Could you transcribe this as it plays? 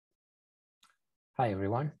Hi,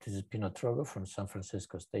 everyone. This is Pino Trogo from San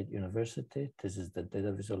Francisco State University. This is the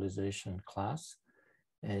data visualization class.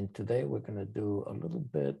 And today we're going to do a little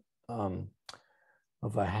bit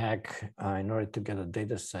of a hack in order to get a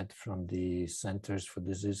data set from the Centers for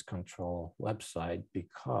Disease Control website,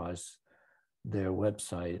 because their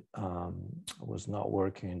website was not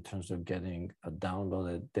working in terms of getting a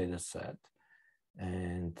downloaded data set.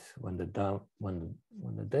 And when the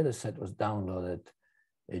data set was downloaded,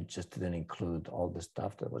 it just didn't include all the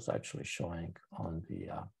stuff that was actually showing on the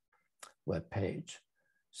web page.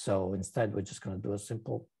 So instead, we're just going to do a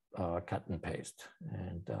simple cut and paste.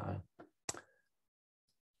 And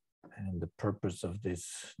the purpose of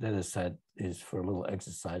this data set is for a little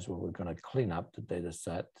exercise where we're going to clean up the data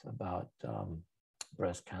set about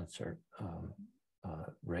breast cancer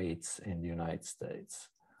rates in the United States.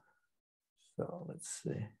 So let's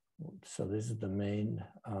see. So this is the main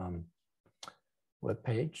web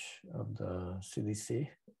page of the CDC,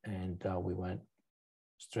 and we went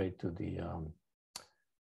straight to the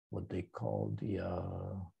what they call the I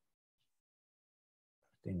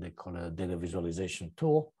think they call it a data visualization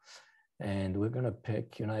tool, and we're going to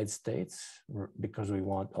pick United States because we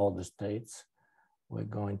want all the states. We're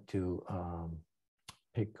going to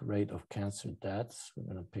pick rate of cancer deaths.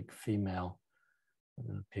 We're going to pick female.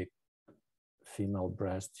 We're going to pick female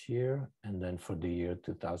breast here, and then for the year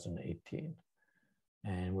 2018.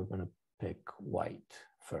 And we're going to pick white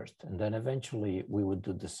first, and then eventually we would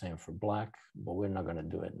do the same for black, but we're not going to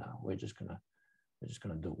do it now. We're just going to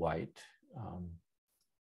do white.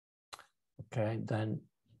 Okay, then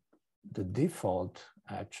the default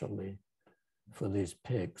actually for these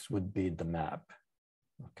picks would be the map.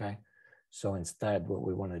 Okay, so instead what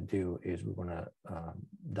we want to do is we want to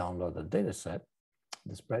download a data set,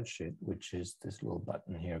 the spreadsheet, which is this little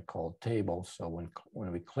button here called table. So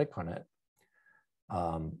when we click on it,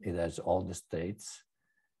 it has all the states.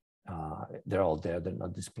 They're all there. They're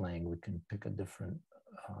not displaying. We can pick a different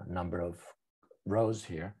number of rows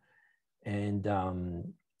here. And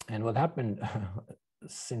what happened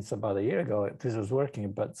since about a year ago, this was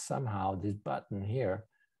working, but somehow this button here,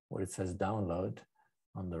 where it says download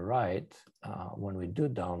on the right, when we do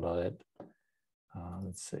download it,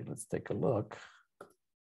 let's take a look.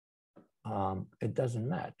 It doesn't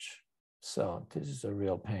match. So this is a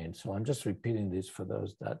real pain. So I'm just repeating this for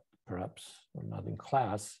those that perhaps are not in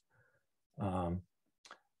class. And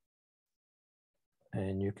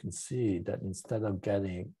you can see that instead of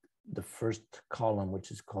getting the first column,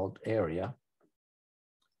 which is called area,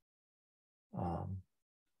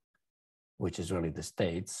 which is really the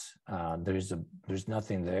states, there's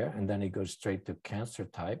nothing there. And then it goes straight to cancer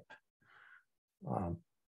type.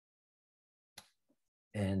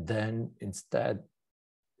 And then instead,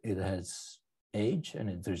 it has age,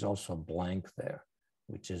 and there's also a blank there,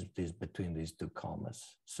 which is between these two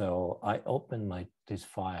commas. So I opened this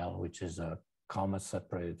file, which is a comma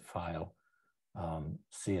separated file,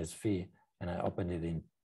 CSV, and I opened it in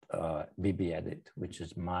BBEdit, which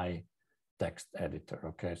is my text editor.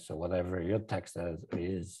 Okay, so whatever your text editor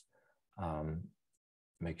is,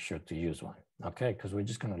 make sure to use one. Okay, because we're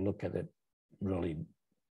just going to look at it really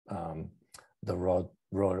the raw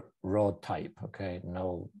type. Okay,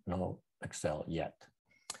 no Excel yet.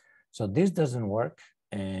 So this doesn't work,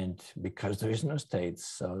 and because there is no states,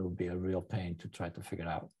 so it will be a real pain to try to figure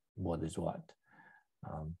out what is what.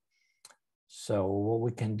 So what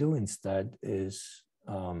we can do instead is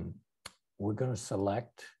we're going to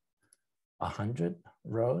select 100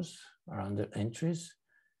 rows or 100 entries,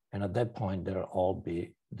 and at that point they'll all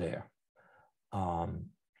be there.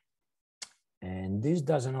 And this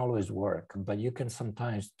doesn't always work, but you can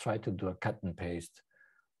sometimes try to do a cut and paste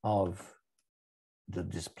of the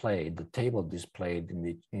display, the table displayed in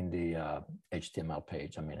the HTML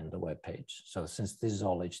page, in the web page. So since this is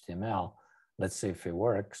all HTML, let's see if it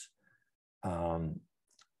works.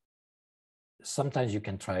 Sometimes you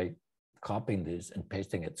can try copying this and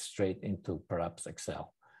pasting it straight into perhaps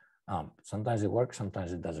Excel. Sometimes it works,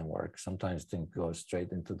 sometimes it doesn't work. Sometimes things go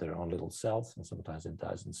straight into their own little cells, and sometimes it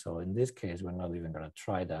doesn't. So in this case, we're not even going to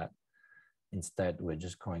try that. Instead, we're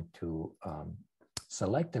just going to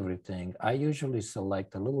select everything. I usually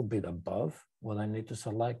select a little bit above what I need to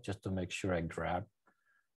select, just to make sure I grab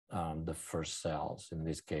the first cells. In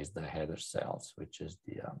this case, the header cells, which is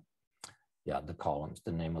the columns,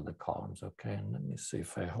 the name of the columns. Okay, and let me see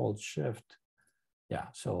if I hold Shift. Yeah,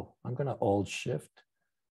 so I'm going to hold Shift.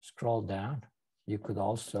 Scroll down. You could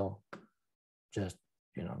also just,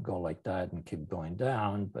 go like that and keep going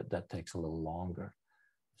down, but that takes a little longer.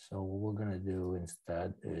 So what we're going to do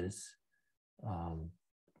instead is,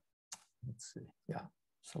 let's see,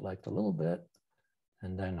 select a little bit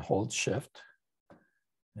and then hold Shift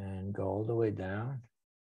and go all the way down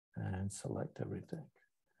and select everything.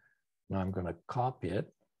 Now I'm going to copy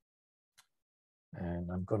it, and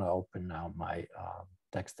I'm going to open now my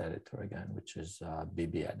text editor again, which is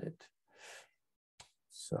BBEdit.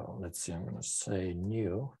 So let's see, I'm going to say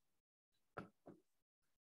new,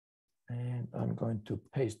 and I'm going to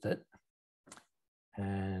paste it.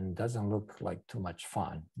 And doesn't look like too much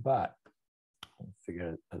fun, but I'll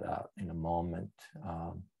figure it out in a moment.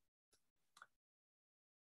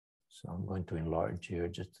 So I'm going to enlarge here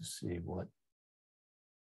just to see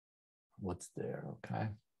what's there, okay?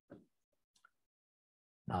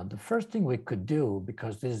 Now, the first thing we could do,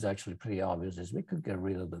 because this is actually pretty obvious, is we could get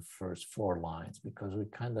rid of the first 4 lines, because we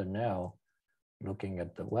kind of know, looking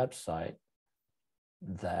at the website,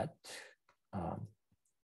 that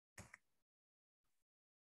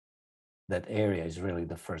that area is really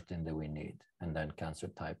the first thing that we need, and then cancer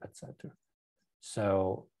type, etc.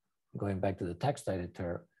 So going back to the text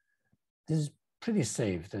editor, this is pretty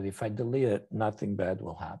safe that if I delete it, nothing bad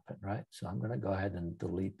will happen, right? So I'm going to go ahead and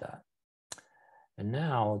delete that. And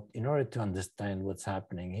now, in order to understand what's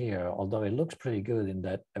happening here, although it looks pretty good in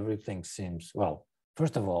that everything seems, well,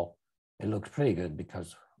 first of all, it looks pretty good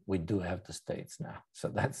because we do have the states now. So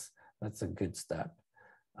that's a good step.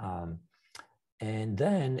 And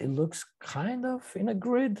then it looks kind of in a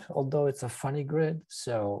grid, although it's a funny grid.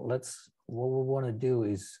 So what we want to do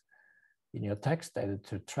is, in your text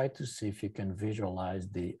editor, try to see if you can visualize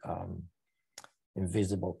the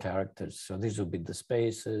invisible characters. So these will be the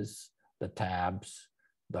spaces, the tabs,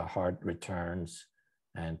 the hard returns,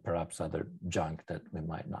 and perhaps other junk that we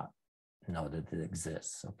might not know that it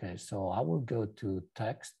exists. Okay, so I will go to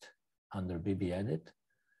text under BBEdit,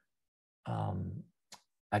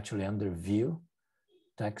 actually under view,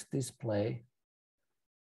 text display,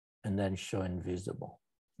 and then show invisible.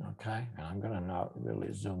 Okay, and I'm gonna now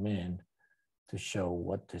really zoom in to show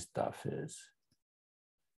what this stuff is.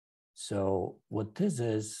 So what this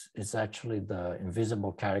is actually the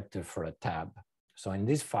invisible character for a tab. So in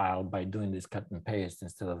this file, by doing this cut and paste,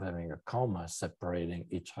 instead of having a comma separating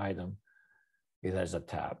each item, it has a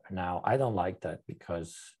tab. Now, I don't like that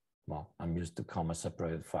because, well, I'm used to comma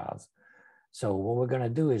separated files. So what we're gonna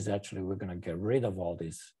do is actually, we're gonna get rid of all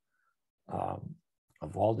these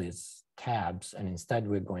tabs, and instead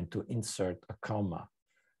we're going to insert a comma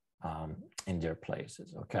in their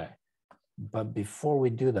places, okay? But before we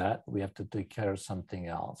do that, we have to take care of something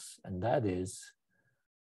else, and that is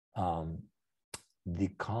the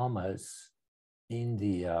commas in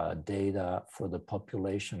the data for the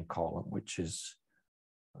population column, which is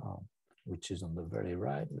on the very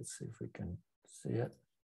right. Let's see if we can see it.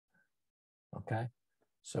 Okay,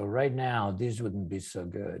 so right now these wouldn't be so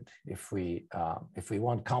good. If we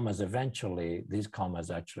want commas eventually, these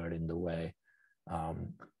commas actually are in the way,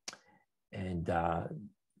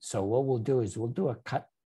 so what we'll do is we'll do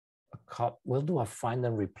we'll do a find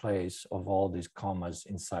and replace of all these commas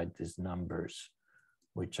inside these numbers,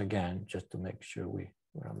 which again, just to make sure we're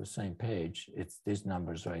on the same page, it's these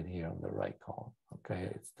numbers right here on the right column, okay?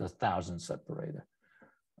 It's the 1,000 separator.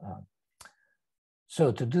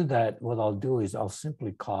 So to do that, what I'll do is I'll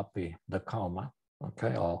simply copy the comma,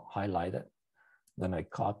 okay? I'll highlight it, then I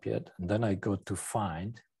copy it, and then I go to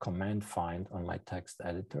find, command find on my text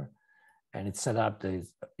editor, and it's set up that it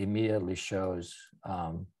immediately shows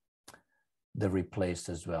the replace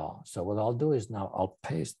as well. So what I'll do is now I'll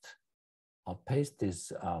paste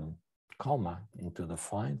this comma into the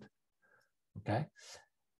find, okay?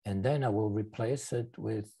 And then I will replace it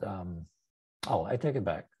with, oh, I take it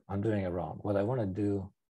back. I'm doing it wrong. What I want to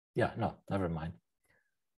do, yeah, no, never mind.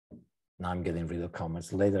 Now I'm getting rid of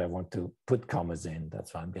commas. Later I want to put commas in.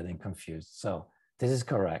 That's why I'm getting confused. So this is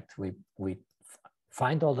correct. We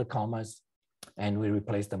find all the commas and we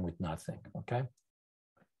replace them with nothing, okay?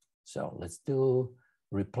 So let's do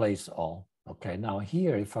replace all. Okay, now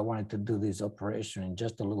here, if I wanted to do this operation in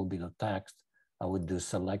just a little bit of text, I would do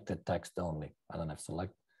selected text only. I don't have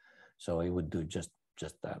select, so it would do just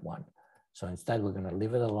that one. So instead, we're gonna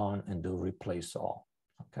leave it alone and do replace all,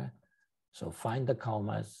 okay? So find the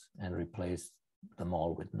commas and replace them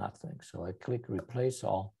all with nothing. So I click replace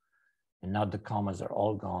all, and now the commas are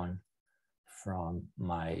all gone from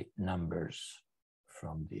my numbers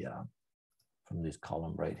from this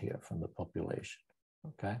column right here, from the population,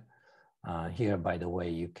 okay? Here, by the way,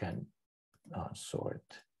 you can sort,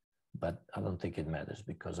 but I don't think it matters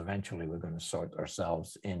because eventually we're going to sort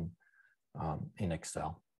ourselves in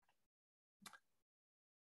Excel.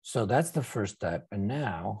 So that's the first step. And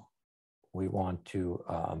now we want to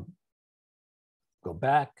go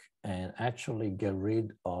back and actually get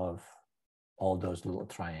rid of all those little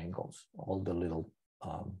triangles, all the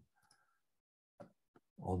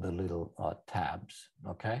all the little tabs,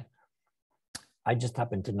 okay? I just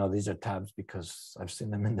happen to know these are tabs because I've seen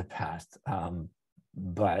them in the past.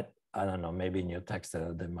 But I don't know, maybe in your text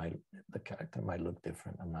the character might look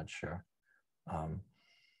different, I'm not sure.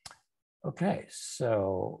 Okay,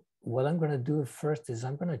 so what I'm gonna do first is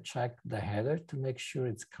I'm gonna check the header to make sure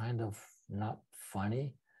it's kind of not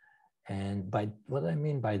funny. And by what I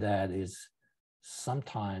mean by that is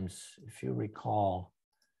sometimes, if you recall,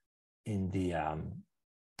 in the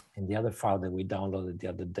other file that we downloaded the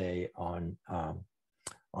other day on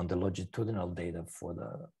the longitudinal data for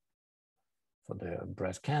the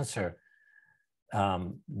breast cancer,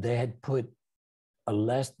 they had put a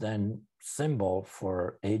less than symbol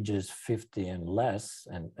for ages 50 and less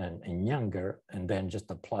and younger, and then just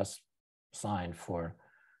a plus sign for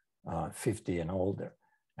 50 and older.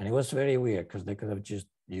 And it was very weird because they could have just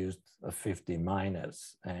used a 50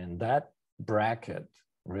 minus, and that bracket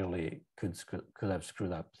really could have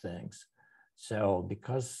screwed up things. So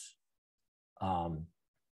because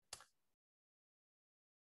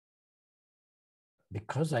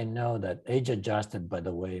I know that age adjusted, by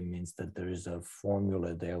the way, means that there is a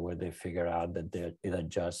formula there where they figure out that it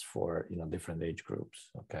adjusts for different age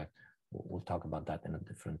groups. Okay, we'll talk about that in a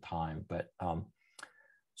different time. But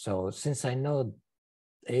so since I know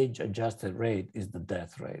age adjusted rate is the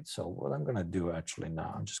death rate, so what I'm going to do actually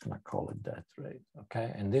now, I'm just going to call it death rate.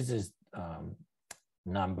 Okay, and this is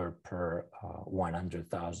number per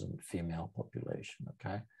 100,000 female population.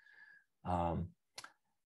 Okay.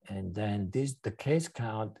 And then the case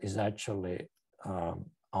count is actually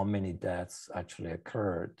how many deaths actually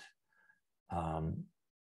occurred.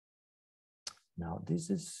 Now this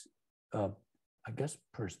is, I guess,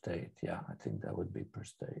 per state. Yeah, I think that would be per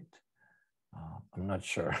state. I'm not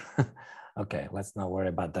sure. Okay, let's not worry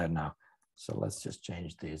about that now. So let's just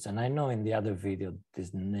change these. And I know in the other video,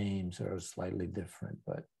 these names are slightly different,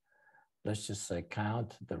 but let's just say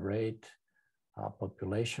count, the rate,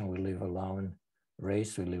 population we leave alone,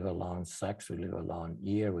 race we leave alone, sex we leave alone,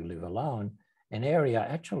 year we leave alone, and area,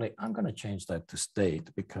 actually, I'm going to change that to state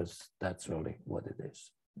because that's really what it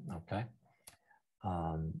is. Okay.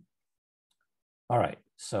 All right,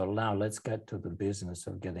 so now let's get to the business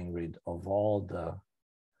of getting rid of all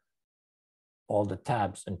the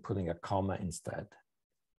tabs and putting a comma instead.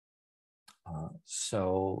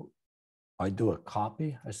 So I do a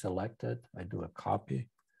copy, I select it, I do a copy,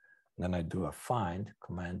 then I do a find,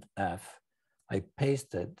 Command F, I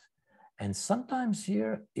paste it, and sometimes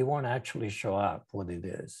here it won't actually show up what it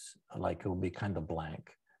is, like it will be kind of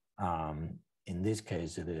blank. In this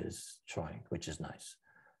case, it is showing, which is nice.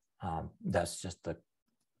 That's just the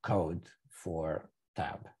code for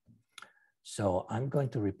tab. So I'm going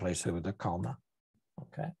to replace it with a comma,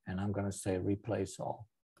 okay? And I'm going to say replace all,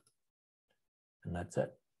 and that's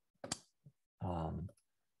it.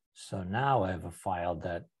 So now I have a file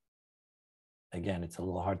that, again, it's a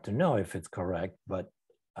little hard to know if it's correct, but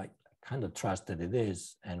I kind of trust that it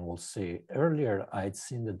is, and we'll see. Earlier, I'd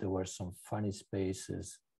seen that there were some funny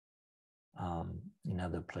spaces in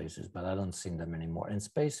other places, but I don't see them anymore. And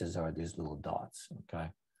spaces are these little dots, okay?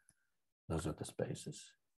 Those are the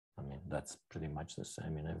spaces. I mean, that's pretty much the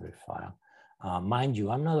same in every file. Mind you,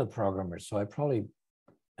 I'm not a programmer, so I probably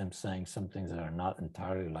am saying some things that are not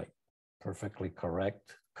entirely like perfectly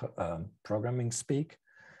correct programming speak,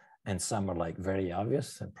 and some are like very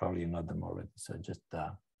obvious, and probably you know them already. So just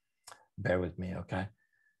bear with me, okay?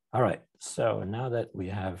 All right, so now that we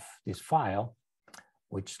have this file,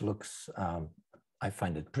 which looks, I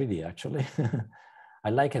find it pretty actually. I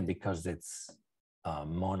like it because it's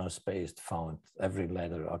monospaced font. Every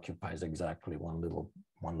letter occupies exactly one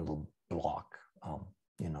little block.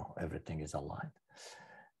 You know, everything is aligned.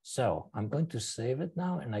 So I'm going to save it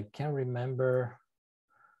now, and I can't remember,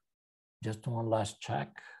 just one last check.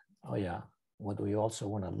 Oh yeah, what we also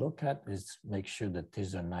want to look at is make sure that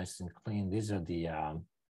these are nice and clean. These are the,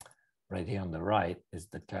 right here on the right is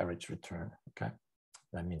the carriage return, okay?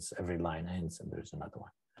 That means every line ends and there's another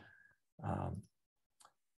one.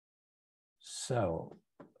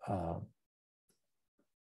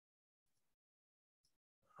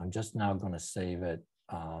 I'm just now going to save it.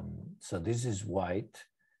 So this is white.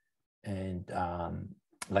 And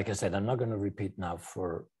like I said, I'm not going to repeat now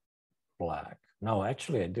for black. No,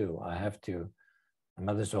 actually I do. I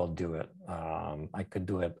might as well do it. I could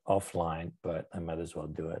do it offline, but I might as well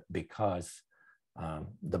do it because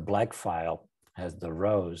the black file has the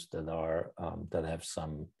rows that are that have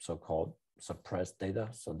some so-called suppressed data,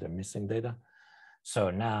 so they're missing data. So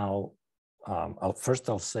now, I'll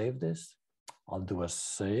save this. I'll do a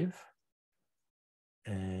save,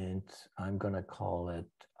 And I'm gonna call it,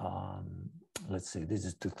 let's see, this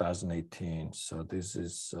is 2018. So this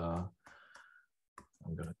is, I'm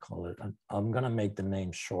gonna call it, I'm gonna make the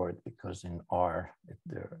name short because in R, if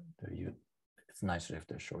it's nicer if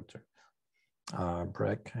they're shorter.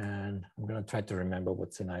 Breck, and I'm gonna try to remember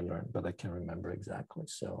what's in I learned, but I can't remember exactly.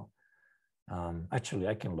 So actually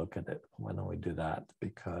I can look at it. Why don't we do that?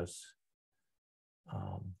 Because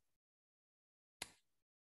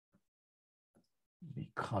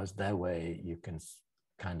that way you can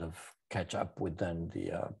kind of catch up with then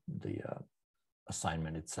the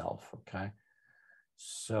assignment itself, okay?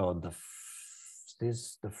 So the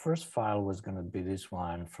first file was gonna be this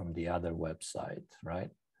one from the other website,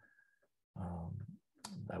 right?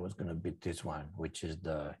 That was gonna be this one, which is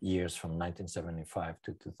the years from 1975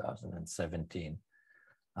 to 2017.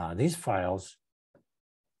 These files,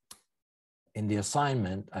 in the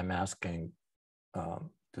assignment, I'm asking to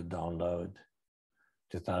download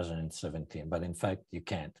 2017, but in fact you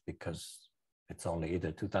can't because it's only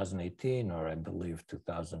either 2018 or I believe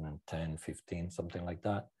 2010, 15, something like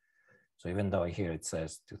that. So even though here it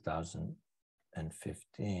says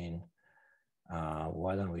 2015,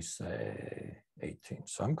 why don't we say 18?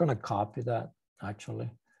 So I'm gonna copy that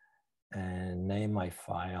actually and name my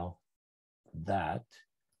file that.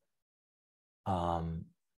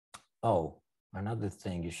 Oh, another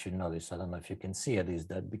thing you should notice, I don't know if you can see it, is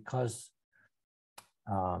that because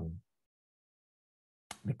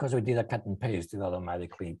we did a cut and paste, it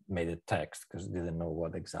automatically made it text because it didn't know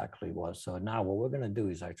what exactly it was. So now what we're going to do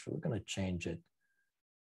is actually we're going to change it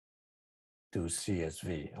to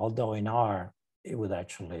CSV. Although in R, it would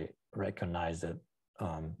actually recognize it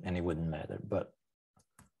and it wouldn't matter. But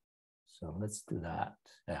so let's do that.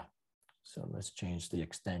 Yeah. So let's change the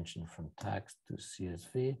extension from text to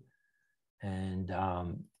CSV. And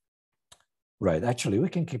right, actually, we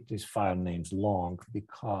can keep these file names long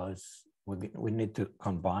because we need to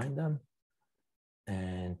combine them.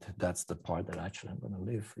 And that's the part that actually I'm going to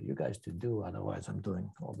leave for you guys to do. Otherwise, I'm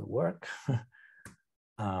doing all the work.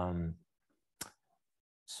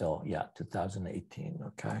 So yeah, 2018,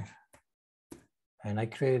 okay. And I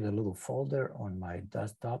created a little folder on my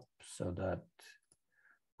desktop so that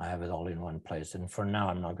I have it all in one place. And for now,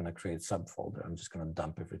 I'm not going to create a subfolder. I'm just going to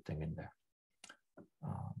dump everything in there.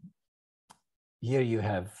 Here you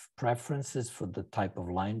have preferences for the type of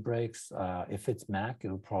line breaks. If it's Mac,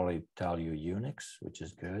 it'll probably tell you Unix, which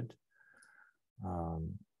is good.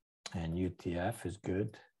 And UTF is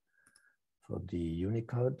good for the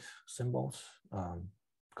Unicode symbols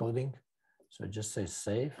coding. So just say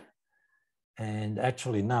save. And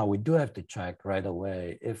actually now we do have to check right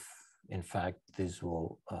away if in fact this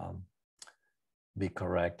will be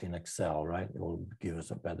correct in Excel, right? It will give us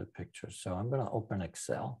a better picture. So I'm gonna open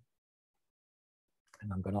Excel.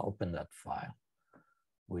 And I'm going to open that file,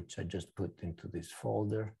 which I just put into this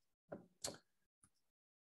folder.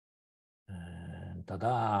 And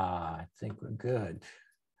ta-da, I think we're good.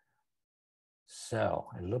 So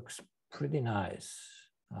it looks pretty nice.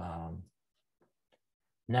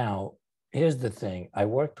 Now, here's the thing. I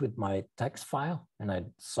worked with my text file and I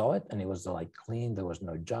saw it and it was like clean. There was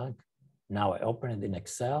no junk. Now I open it in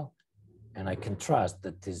Excel and I can trust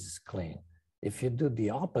that this is clean. If you do the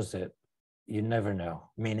opposite, you never know,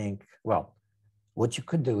 meaning, well, what you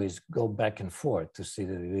could do is go back and forth to see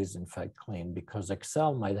that it is in fact clean, because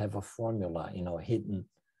Excel might have a formula, you know, hidden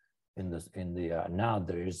in the now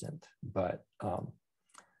there isn't, but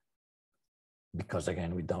because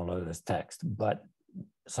again, we download it as text, but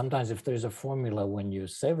sometimes if there's a formula when you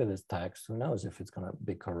save it as text, who knows if it's going to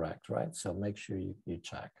be correct, right? So make sure you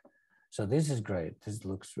check. So this is great. This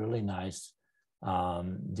looks really nice.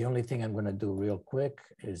 The only thing I'm going to do real quick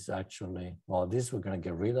is actually, well, this we're going to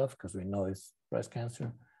get rid of because we know it's breast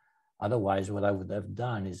cancer. Otherwise, what I would have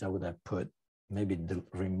done is I would have put, maybe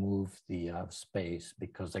remove the space,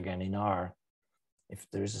 because again, in R, if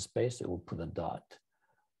there is a space, it will put a dot.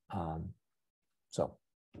 So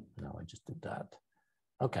now I just did that.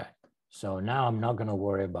 Okay, so now I'm not going to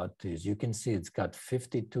worry about this. You can see it's got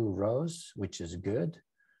 52 rows, which is good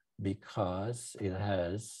because it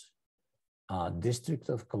has District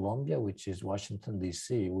of Columbia, which is Washington,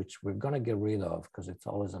 D.C., which we're going to get rid of because it's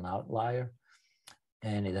always an outlier.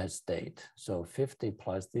 And it has state. So 50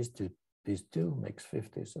 plus these two makes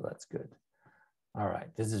 50. So that's good. All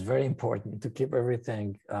right. This is very important to keep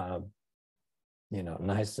everything, you know,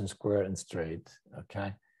 nice and square and straight.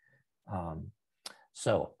 Okay.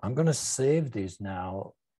 So I'm going to save these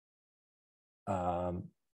now.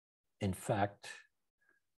 In fact,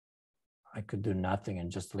 I could do nothing and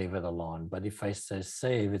just leave it alone. But if I say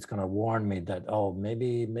save, it's going to warn me that, oh,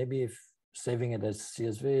 maybe if saving it as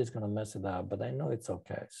CSV is going to mess it up, but I know it's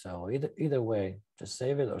okay. So either way, just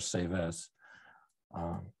save it or save as.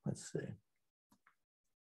 Let's see.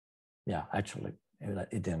 Yeah, actually,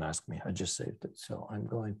 it didn't ask me. I just saved it. So I'm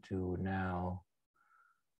going to now,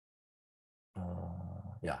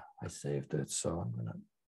 yeah, I saved it. So I'm going to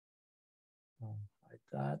like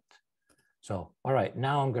that. So, all right,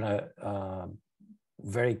 now I'm going to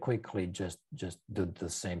very quickly just do the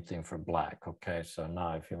same thing for black. Okay, so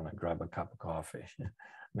now if you want to grab a cup of coffee,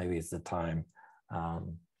 maybe it's the time.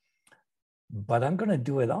 But I'm going to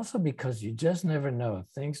do it also because you just never know.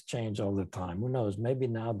 Things change all the time. Who knows? Maybe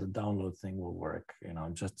now the download thing will work, you know,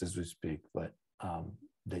 just as we speak. But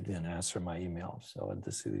they didn't answer my email, so at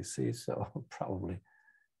the CDC, so probably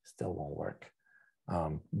still won't work.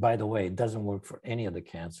 By the way, it doesn't work for any of the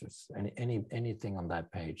cancers. Anything on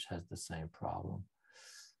that page has the same problem.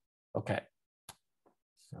 Okay,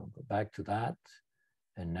 so go back to that.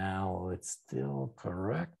 And now it's still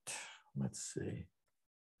correct. Let's see.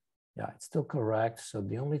 Yeah, it's still correct. So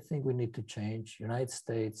the only thing we need to change, United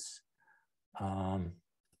States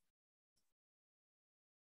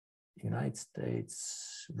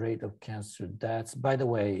rate of cancer deaths. By the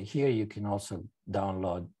way, here you can also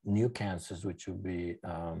download new cancers, which would be,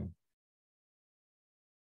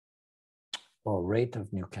 or rate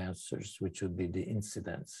of new cancers, which would be the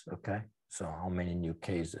incidence, okay? So how many new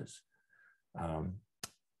cases.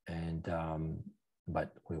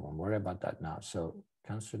 But we won't worry about that now. So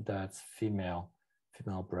cancer deaths, female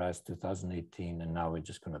breast, 2018, and now we're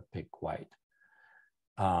just gonna pick white.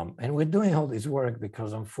 And we're doing all this work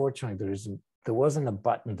because unfortunately there wasn't a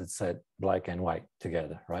button that said black and white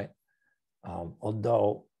together, right?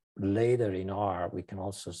 Although later in R, we can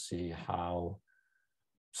also see how,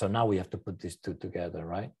 so now we have to put these two together,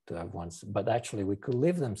 right? To have one, but actually we could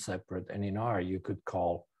leave them separate, and in R you could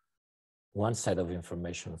call one set of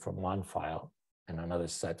information from one file and another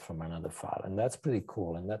set from another file. And that's pretty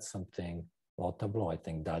cool. And that's something, well, Tableau I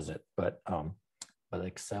think does it, but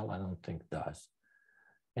Excel I don't think does.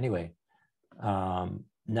 Anyway,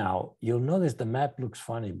 now you'll notice the map looks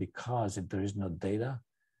funny because if there is no data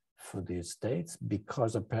for the states,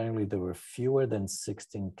 because apparently there were fewer than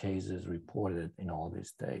 16 cases reported in all these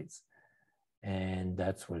states. And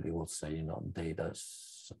that's where they will say, you know, data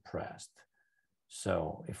suppressed.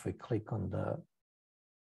 So if we click on the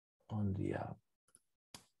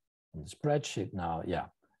spreadsheet now, yeah,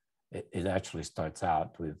 it actually starts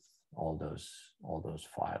out with all those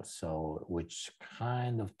files. So which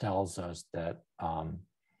kind of tells us that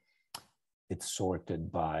it's sorted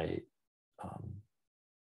by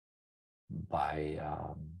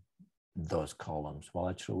those columns. Well,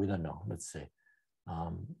 actually, we don't know. Let's see.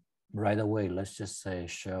 Right away, let's just say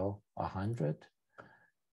show 100.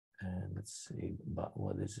 And let's see, but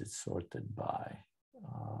what is it sorted by?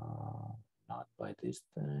 Not by these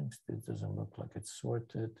things. It doesn't look like it's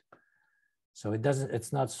sorted. So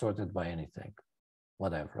it's not sorted by anything.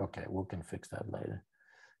 Whatever, okay, we can fix that later.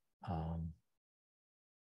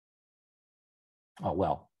 Oh,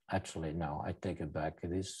 well, actually, no, I take it back.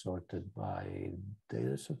 It is sorted by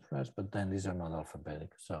data suppressed, but then these are not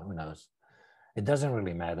alphabetic, so who knows? It doesn't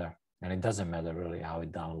really matter, and it doesn't matter really how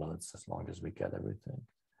it downloads as long as we get everything.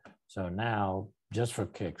 So now, just for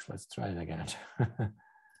kicks, let's try it again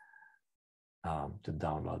to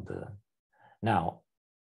download the. Now,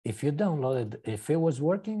 if you downloaded, if it was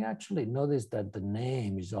working, actually, notice that the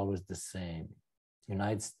name is always the same.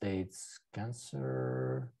 United States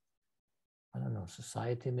Cancer, I don't know,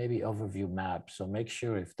 Society, maybe overview map. So make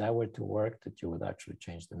sure if that were to work, that you would actually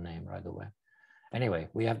change the name right away. Anyway,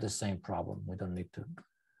 we have the same problem. We don't need to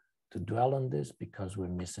dwell on this because we're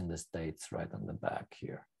missing the states right on the back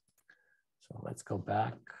here. So let's go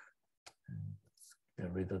back and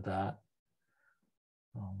get rid of that.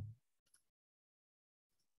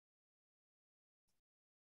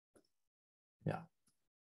 Yeah.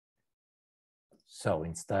 So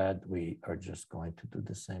instead, we are just going to do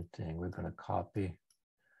the same thing. We're going to copy.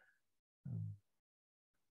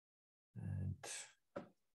 And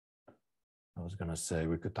I was going to say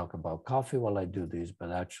we could talk about coffee while I do this,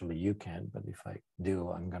 but actually you can. But if I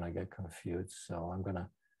do, I'm going to get confused. So I'm going to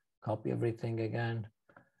copy everything again.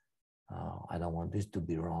 I don't want this to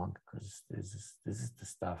be wrong because this is the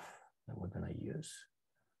stuff that we're going to use.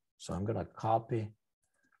 So I'm going to copy,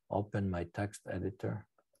 open my text editor,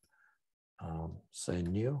 say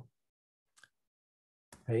new,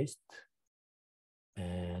 paste,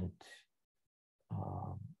 and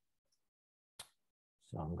so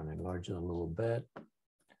I'm going to enlarge it a little bit.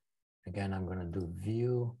 Again, I'm going to do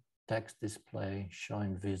view, text display, show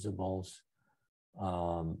invisibles.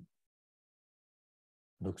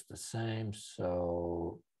 Looks the same.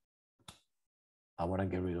 So I want to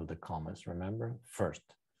get rid of the commas, remember, first.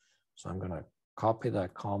 So I'm going to copy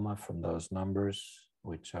that comma from those numbers,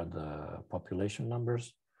 which are the population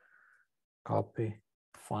numbers. Copy,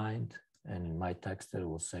 find, and in my text it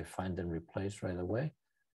will say find and replace right away.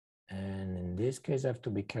 And in this case, I have to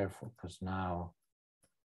be careful because now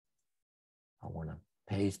I want to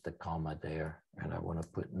paste the comma there and I want to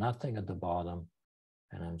put nothing at the bottom.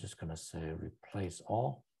 And I'm just going to say replace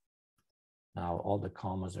all. Now all the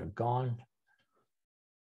commas are gone.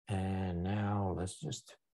 And now let's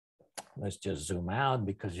just zoom out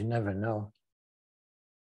because you never know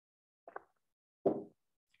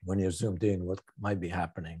when you're zoomed in what might be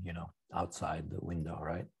happening, you know, outside the window,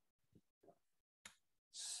 right?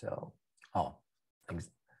 So,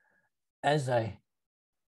 as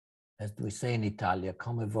we say in Italia,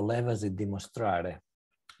 come volevasi dimostrare,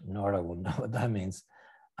 Nora will know what that means.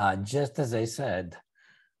 Just as I said,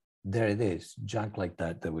 there it is, junk like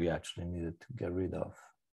that we actually needed to get rid of.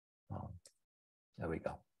 There we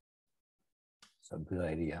go. So good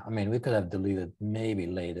idea. I mean, we could have deleted maybe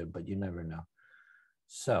later, but you never know.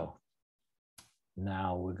 So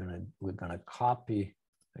now we're gonna copy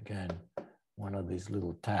again one of these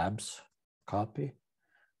little tabs. Copy.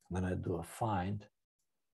 I'm gonna do a find.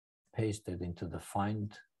 Paste it into the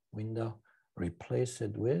find window. Replace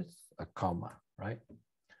it with a comma, right?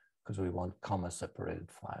 Because we want comma separated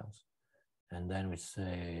files. And then we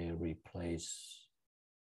say replace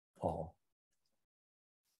all.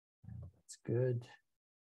 That's good.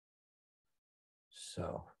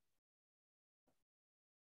 So,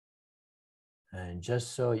 and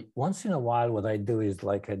just so once in a while, what I do is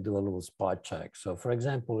like I do a little spot check. So for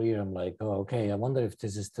example, here I'm like, oh, okay, I wonder if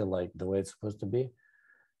this is still like the way it's supposed to be.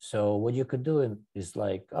 So what you could do is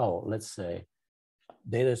like, oh, let's say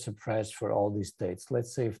data suppressed for all these states.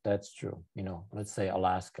 Let's say if that's true, you know, let's say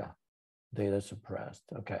Alaska, data suppressed.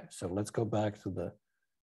 Okay, so let's go back to the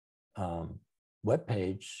web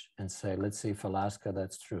page and say, let's see if Alaska,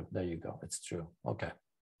 that's true. There you go, it's true. Okay,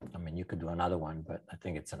 I mean, you could do another one, but I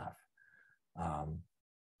think it's enough.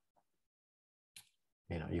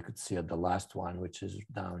 You know, you could see at the last one, which is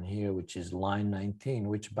down here, which is line 19,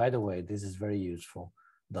 which by the way, this is very useful.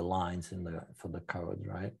 The lines in the for the code,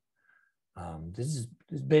 right? This is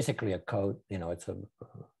basically a code, you know, it's a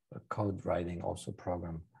code writing also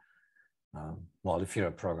program. Well, if you're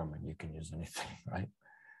a programmer, you can use anything, right?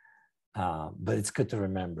 But it's good to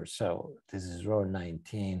remember. So this is row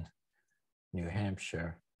 19, New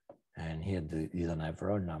Hampshire. And here you don't have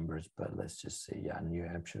row numbers, but let's just say, yeah, New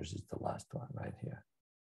Hampshire is the last one right here,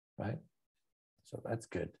 right? So that's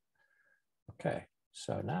good. Okay,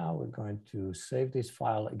 so now we're going to save this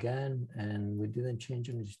file again, and we didn't change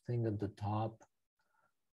anything at the top.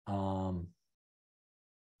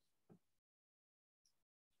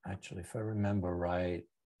 Actually, if I remember right,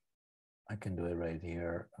 I can do it right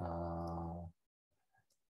here.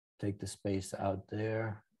 Take the space out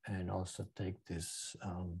there and also take this,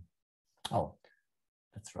 oh,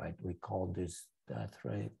 that's right. We call this death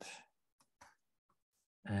rate.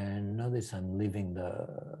 And notice I'm leaving the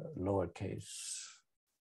lowercase.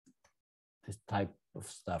 This type of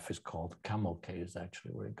stuff is called camel case,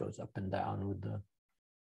 actually, where it goes up and down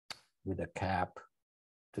with a cap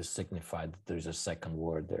to signify that there's a second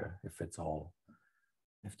word there if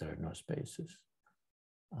there are no spaces.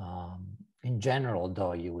 In general,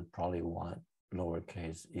 though, you would probably want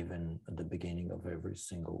lowercase even at the beginning of every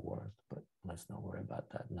single word, but let's not worry about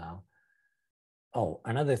that now. Oh,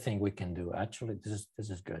 another thing we can do, actually, this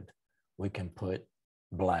is good. We can put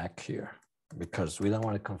black here because we don't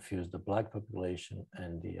want to confuse the black population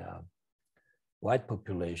and the white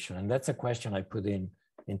population. And that's a question I put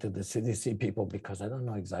into the CDC people because I don't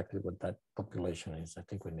know exactly what that population is. I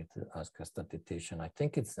think we need to ask a statistician. I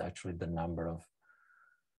think it's actually the number of,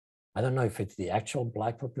 I don't know if it's the actual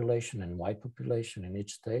black population and white population in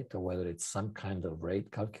each state or whether it's some kind of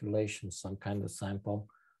rate calculation, some kind of sample.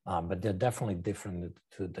 But they're definitely different, the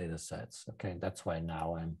two data sets. Okay, that's why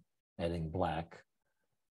now I'm adding black.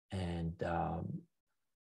 And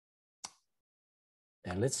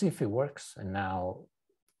let's see if it works. And now,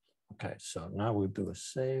 okay, so now we'll do a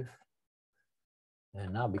save.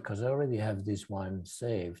 And now because I already have this one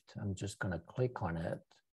saved, I'm just gonna click on it,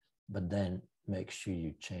 but then make sure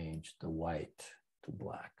you change the white to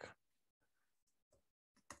black.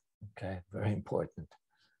 Okay, very important.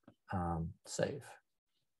 Save.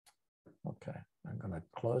 Okay, I'm gonna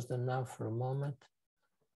close them now for a moment.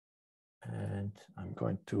 And I'm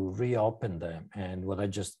going to reopen them. And what I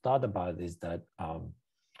just thought about is that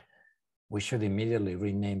we should immediately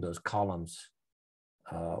rename those columns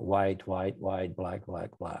white, white, white, black,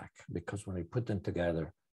 black, black, because when we put them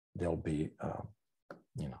together, they'll be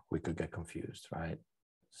you know, we could get confused, right?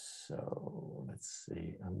 So let's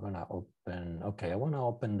see, I'm gonna open, okay, I wanna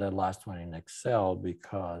open the last one in Excel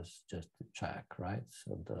because just to check, right?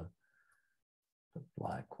 So the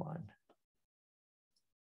black one.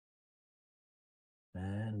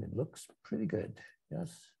 And it looks pretty good,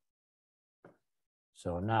 yes.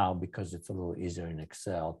 So now, because it's a little easier in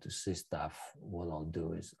Excel to see stuff, what I'll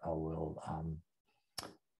do is I will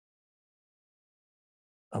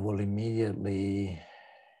immediately,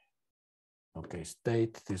 okay,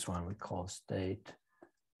 state, this one we call state,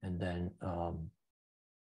 and then,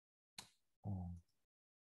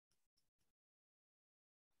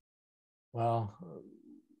 well,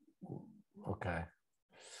 okay.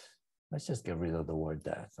 Let's just get rid of the word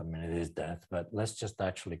death. I mean, it is death, but let's just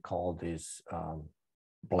actually call this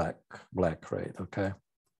black rate, okay?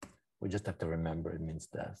 We just have to remember it means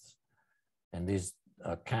death. And this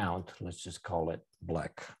count, let's just call it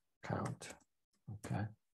black count, okay?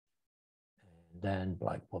 And then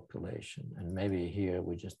black population. And maybe here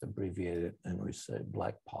we just abbreviate it and we say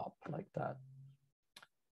black pop like that.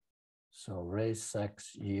 So race,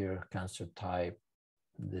 sex, year, cancer type,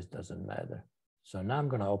 this doesn't matter. So now I'm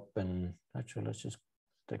going to open, actually, let's just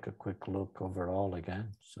take a quick look overall again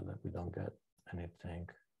so that we don't get anything.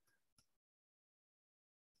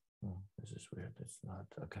 Oh, this is weird. It's not,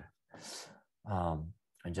 okay.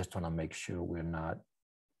 I just want to make sure we're not,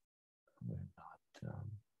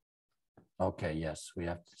 okay, yes, we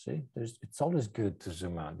have to see. It's always good to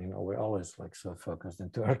zoom out. You know, we're always like so focused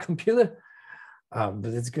into our computer, but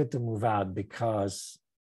it's good to move out because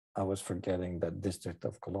I was forgetting that District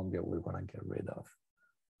of Columbia we're going to get rid of.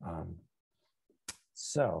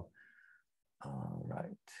 So, all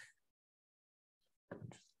right.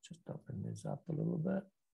 Just open this up a little bit.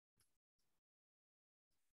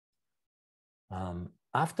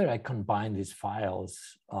 After I combine these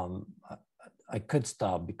files, I could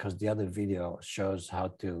stop because the other video shows how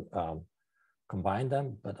to combine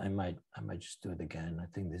them, but I might just do it again. I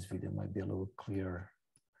think this video might be a little clearer.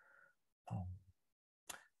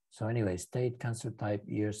 So anyway, state, cancer type,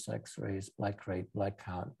 year, sex, race, black rate, black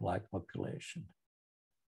count, black population.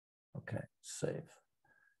 Okay, save.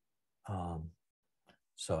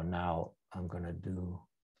 So now I'm gonna do,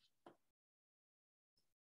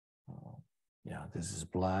 yeah, this is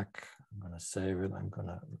black. I'm gonna save it. I'm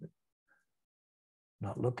gonna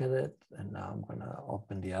not look at it. And now I'm gonna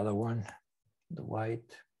open the other one, the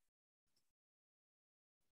white.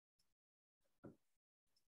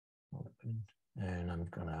 Open. And I'm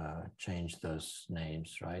gonna change those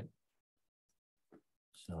names, right?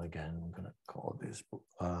 So again, I'm gonna call this,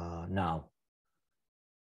 now,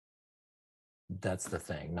 that's the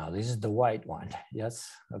thing. Now, this is the white one, yes?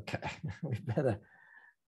 Okay, we better,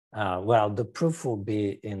 well, the proof will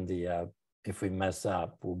be in the, if we mess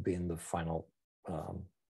up, will be in the final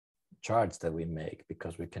charts that we make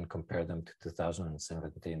because we can compare them to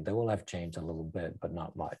 2017. They will have changed a little bit, but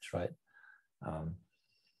not much, right?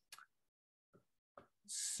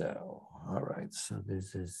 So, all right, so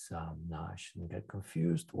this is, now I shouldn't get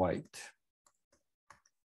confused, white.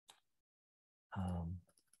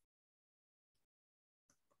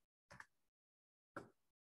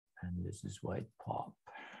 And this is white pop.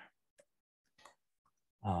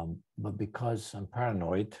 But because I'm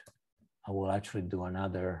paranoid, I will actually do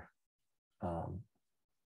another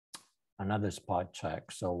spot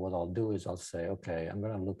check. So what I'll do is I'll say, okay, I'm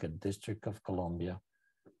gonna look at District of Columbia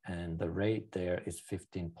and the rate there is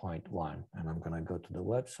 15.1. And I'm gonna go to the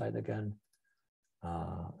website again.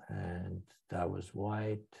 And that was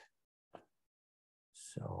white.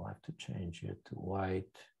 So I have to change it to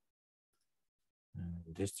white.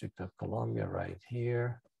 And District of Columbia right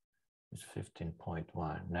here is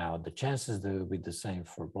 15.1. Now the chances that it will be the same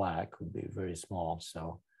for black would be very small.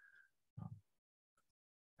 So,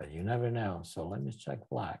 but you never know. So let me check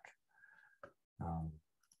black.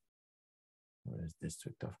 Where is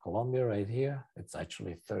District of Columbia right here? It's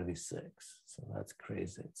actually 36. So that's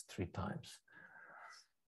crazy. It's 3 times.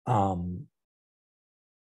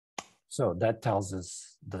 So that tells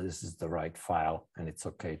us that this is the right file and it's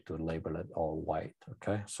okay to label it all white,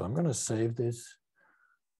 okay? So I'm gonna save this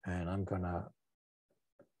and I'm gonna,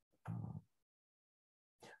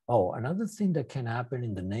 oh, another thing that can happen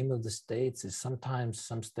in the name of the states is sometimes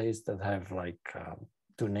some states that have like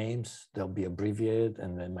 2 names, they'll be abbreviated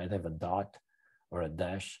and they might have a dot or a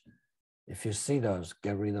dash. If you see those,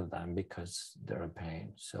 get rid of them because they're a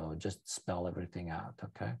pain. So just spell everything out,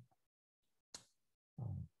 okay?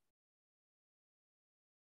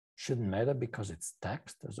 Shouldn't matter because it's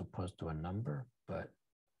text as opposed to a number, but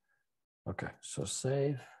okay, so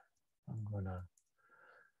save. I'm gonna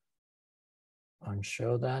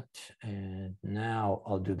unshow that. And now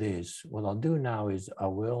I'll do this. What I'll do now is I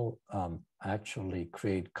will actually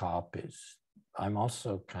create copies. I'm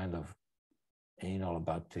also kind of anal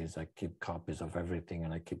about this. I keep copies of everything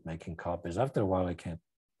and I keep making copies. After a while, I can't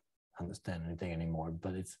understand anything anymore,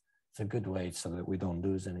 but it's a good way so that we don't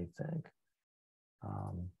lose anything.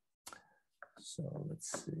 So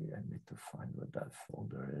let's see, I need to find what that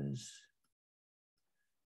folder is.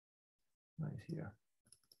 Right here.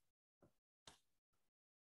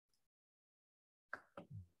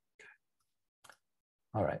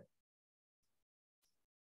 All right.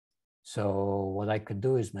 So what I could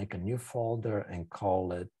do is make a new folder and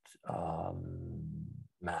call it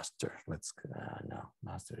master. Let's, no,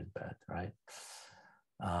 master is bad, right?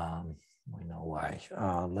 We know why.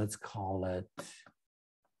 Let's call it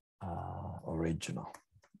original.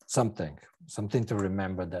 Something to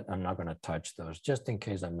remember that I'm not gonna touch those just in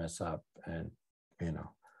case I mess up and, you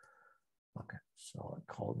know. Okay, so I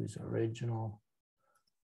call these original,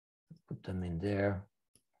 put them in there.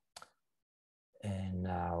 And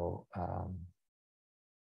now I'm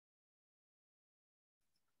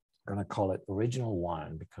gonna call it original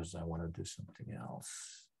one because I wanna do something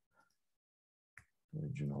else.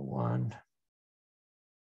 Original one.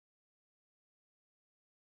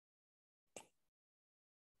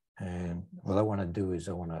 And what I wanna do is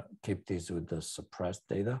I wanna keep these with the suppressed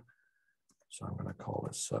data. So I'm gonna call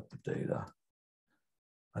it sub data.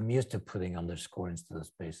 I'm used to putting underscore instead of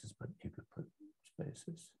spaces, but you could put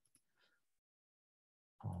spaces.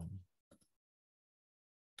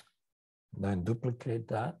 Then duplicate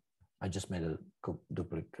that. I just made a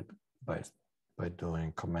duplicate by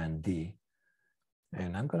doing Command D.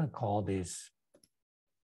 And I'm gonna call this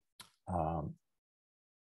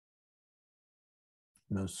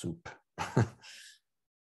no soup.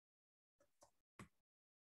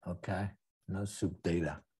 Okay, no soup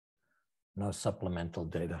data, no supplemental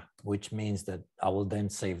data, which means that I will then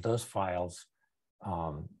save those files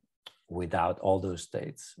without all those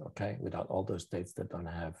states, okay? Without all those states that don't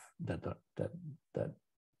have,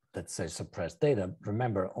 that say suppressed data.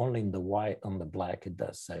 Remember, only in the white, on the black, it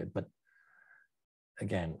does say, but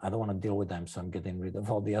again, I don't want to deal with them, so I'm getting rid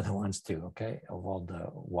of all the other ones too, okay? Of all the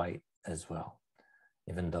white as well,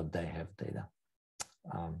 even though they have data.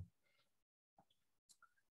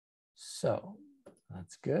 So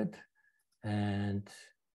that's good. And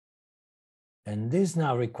this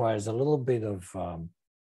now requires a little bit of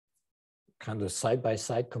kind of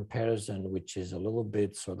side-by-side comparison, which is a little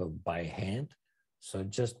bit sort of by hand. So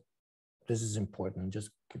just, this is important. Just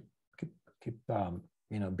keep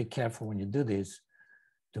you know, be careful when you do this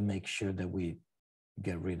to make sure that we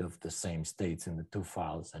get rid of the same states in the two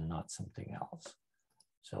files and not something else.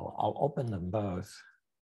 So I'll open them both.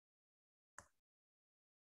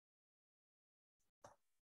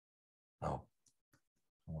 Oh,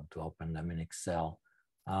 I want to open them in Excel.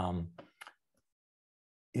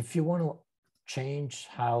 If you want to change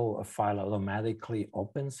how a file automatically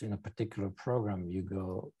opens in a particular program, you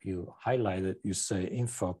go, you highlight it, you say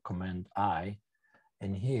info command I,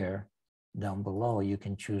 and here down below, you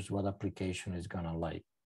can choose what application is gonna like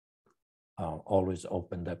always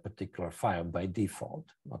open that particular file by default,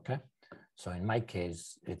 okay? So in my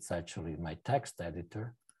case, it's actually my text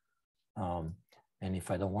editor. And if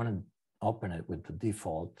I don't wanna open it with the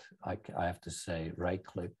default, I have to say right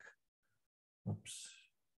click, oops.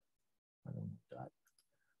 I don't want that.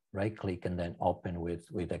 Right click and then open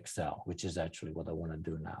with Excel, which is actually what I want to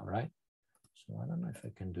do now, right? So I don't know if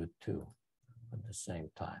I can do two at the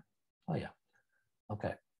same time. Oh yeah,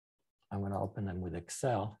 okay. I'm going to open them with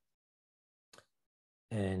Excel.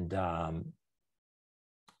 And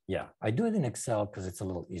yeah, I do it in Excel because it's a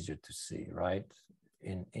little easier to see, right?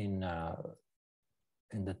 In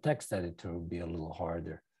the text editor, it would be a little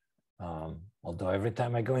harder. Although every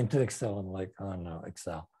time I go into Excel, I'm like, oh no,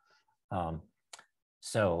 Excel.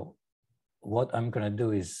 So what I'm going to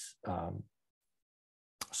do is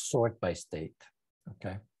sort by state,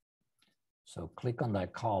 okay? So click on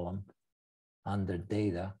that column under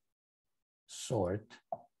data, sort.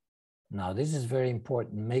 Now this is very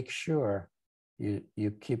important. Make sure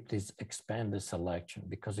you keep this expanded selection,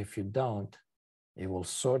 because if you don't, it will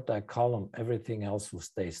sort that column, everything else will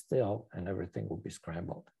stay still and everything will be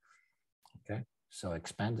scrambled, okay? So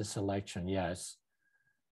expanded selection, yes.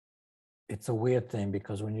 It's a weird thing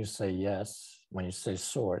because when you say yes, when you say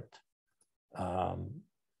sort, oh,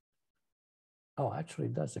 actually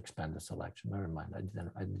it does expand the selection. Never mind, I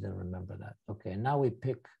didn't remember that. Okay, now we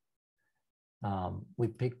pick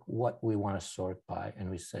what we want to sort by, and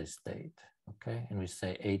we say state, okay? And we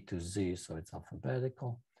say A to Z, so it's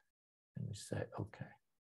alphabetical, and we say okay.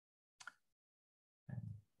 And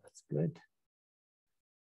that's good.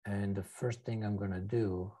 And the first thing I'm gonna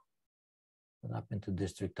do, what happened to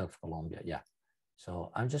District of Columbia? Yeah,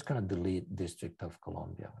 so I'm just gonna delete District of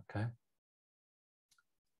Columbia, okay?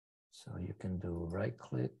 So you can do right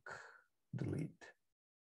click, delete,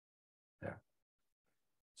 there.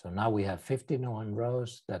 So now we have 51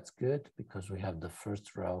 rows, that's good because we have the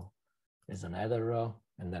first row is an header row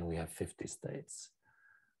and then we have 50 states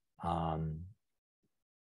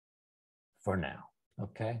for now,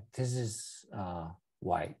 okay? This is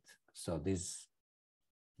white, so this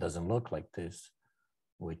doesn't look like this,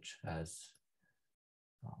 which has,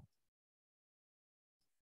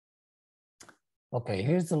 okay,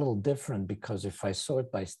 here's a little different because if I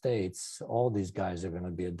sort by states, all these guys are gonna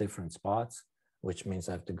be at different spots, which means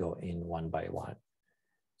I have to go in one by one.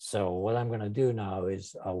 So what I'm gonna do now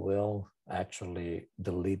is I will actually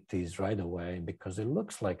delete these right away because it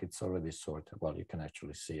looks like it's already sorted. Well, you can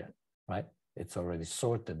actually see it, right? It's already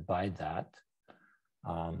sorted by that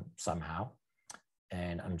somehow.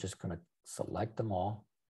 And I'm just gonna select them all.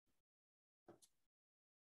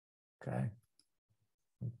 Okay.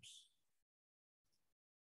 Oops.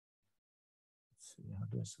 Let's see, how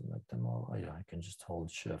do I select them all? Oh yeah, I can just hold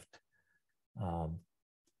Shift. And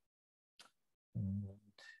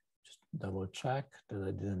just double check that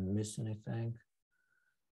I didn't miss anything.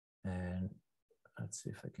 And let's see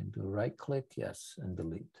if I can do right click, yes, and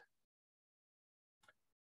delete.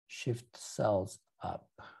 Shift cells up.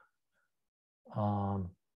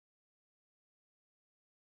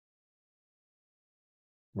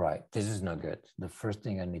 Right, this is no good. The first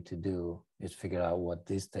thing I need to do is figure out what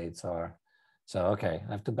these states are. So, okay,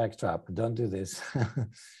 I have to backtrack. Don't do this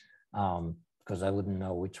because I wouldn't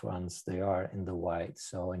know which ones they are in the white.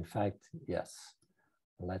 So in fact, yes,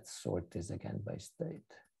 let's sort this again by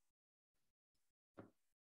state.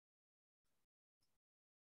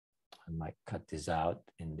 I might cut this out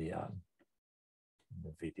in the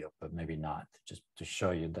video, but maybe not, just to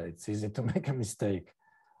show you that it's easy to make a mistake.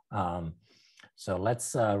 So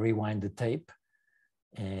let's rewind the tape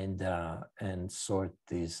and sort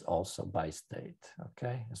these also by state,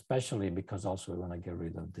 okay? Especially because also we want to get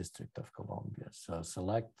rid of District of Columbia. So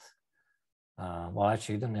select, well,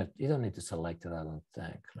 actually you don't need to select it, I don't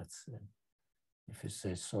think. Let's see. If you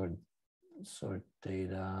say sort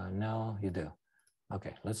data, no, you do.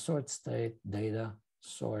 Okay, let's sort state, data,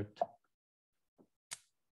 sort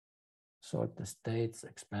the states,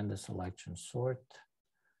 expand the selection, sort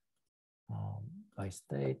by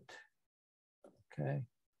state, okay.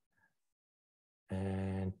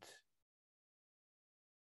 And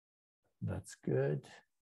that's good.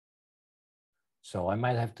 So I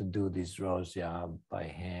might have to do these rows, yeah, by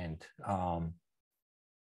hand.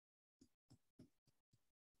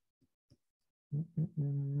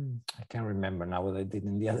 I can't remember now what I did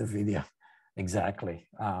in the other video exactly.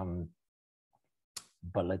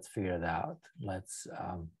 But let's figure it out. Let's,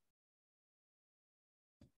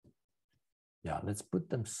 yeah, let's put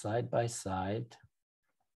them side by side.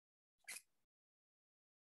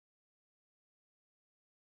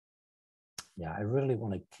 Yeah, I really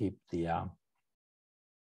want to keep the, I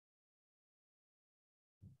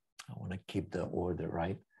want to keep the order,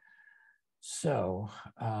 right? So,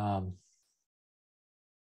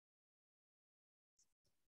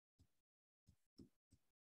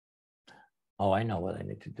 oh, I know what I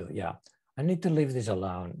need to do. Yeah, I need to leave this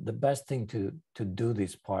alone. The best thing to do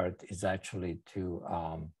this part is actually to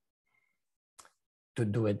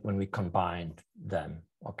do it when we combine them,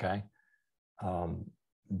 okay?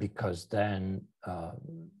 Because then,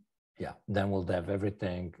 yeah, then we'll have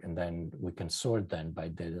everything, and then we can sort then by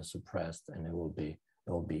data suppressed, and it will be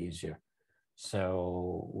easier.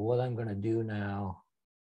 So what I'm going to do now,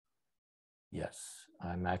 yes,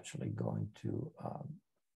 I'm actually going to.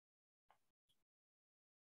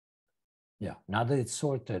 Yeah, now that it's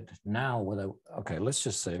sorted, now what okay, let's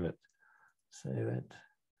just save it. Save it.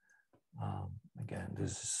 Again,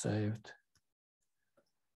 this is saved.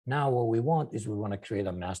 Now what we want is we want to create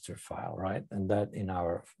a master file, right? And that in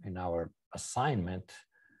our assignment,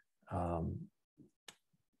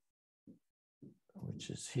 which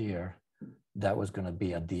is here, that was going to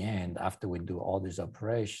be at the end after we do all these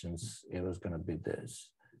operations. It was going to be this.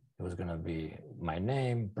 It was going to be my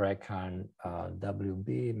name, Breckhahn,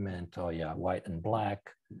 WB meant, oh yeah, white and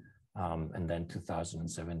black, and then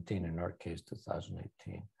 2017, in our case,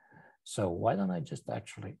 2018. So why don't I just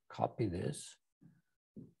actually copy this,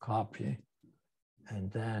 copy,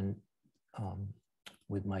 and then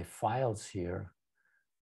with my files here,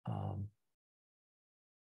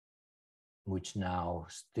 which now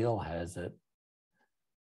still has it,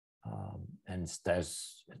 and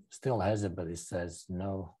still has it, but it says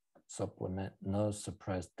no supplement, no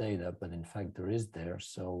suppressed data, but in fact there is there.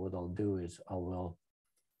 So what I'll do is I'll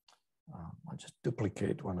just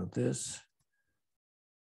duplicate one of this.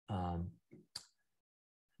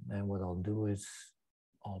 Then what I'll do is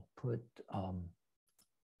I'll put,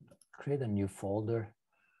 create a new folder,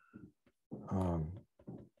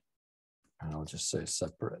 and I'll just say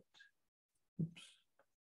separate. Oops.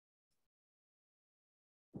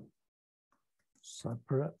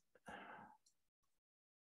 Separate.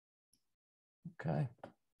 Okay,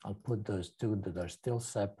 I'll put those two that are still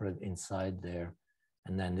separate inside there,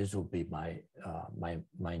 and then this will be my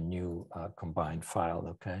my new combined file.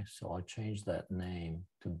 Okay, so I'll change that name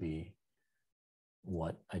to be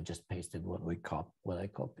what I just pasted, what I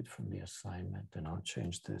copied from the assignment, and I'll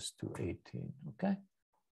change this to 18. Okay,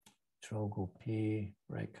 Trogo P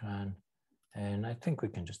Rekan, and I think we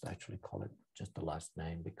can just actually call it just the last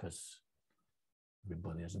name because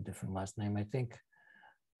everybody has a different last name, I think.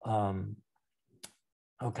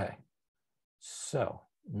 Okay, so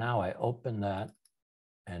now I open that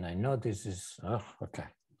and I know this is, oh, okay,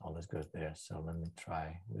 all is good there. So let me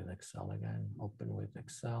try with Excel again, open with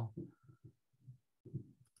Excel.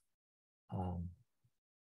 All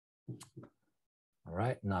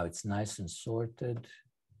right, now it's nice and sorted.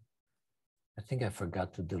 I think I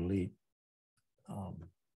forgot to delete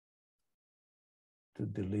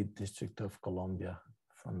District of Columbia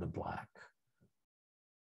from the black.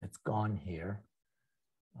 It's gone here.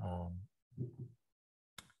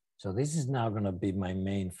 So this is now going to be my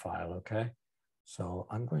main file, okay? So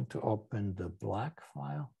I'm going to open the black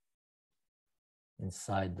file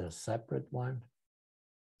inside the separate one.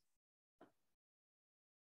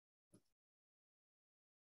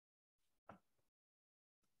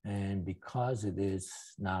 And because it is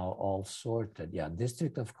now all sorted, yeah,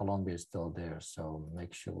 District of Columbia is still there. So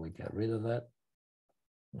make sure we get rid of that.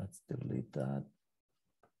 Let's delete that.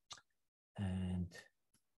 And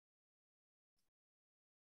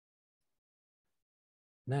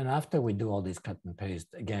then after we do all these cut and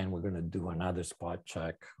paste, again, we're going to do another spot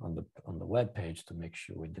check on the web page to make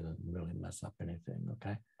sure we didn't really mess up anything,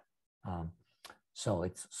 okay? So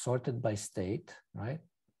it's sorted by state, right?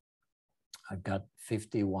 I got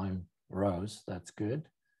 51 rows, that's good.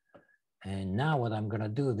 And now what I'm going to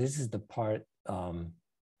do, this is the part, yeah,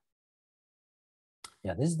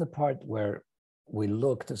 this is the part where we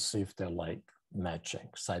look to see if they're like matching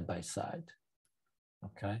side by side,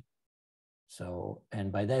 okay? So,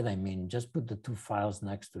 and by that I mean just put the two files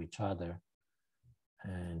next to each other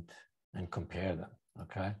and compare them,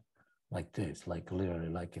 okay? Like this, like literally,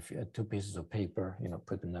 like if you had two pieces of paper, you know,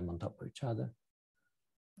 putting them on top of each other,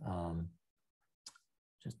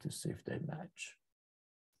 just to see if they match.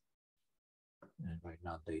 And right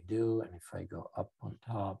now they do, and if I go up on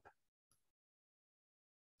top,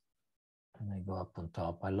 and I go up on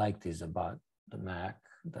top, I like this about the Mac,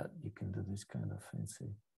 that you can do this kind of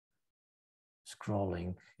fancy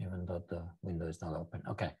scrolling, even though the window is not open.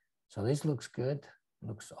 Okay, so this looks good,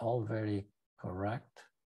 looks all very correct.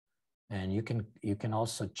 And you can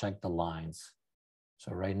also check the lines.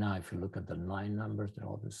 So right now, if you look at the line numbers, they're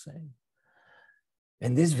all the same.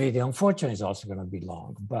 And this video, unfortunately, is also going to be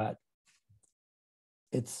long, but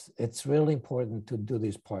it's really important to do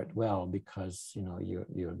this part well, because you know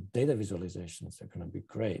your data visualizations are going to be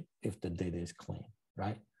great if the data is clean,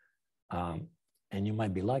 right? And you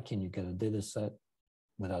might be lucky and you get a data set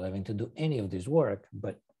without having to do any of this work,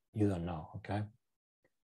 but you don't know, okay?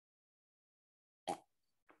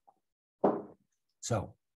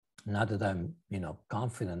 So now that I'm, you know,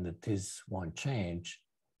 confident that this won't change,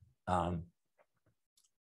 I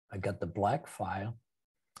got the black file.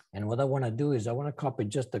 And what I want to do is I want to copy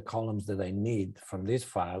just the columns that I need from this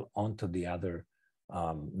file onto the other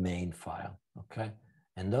main file, okay?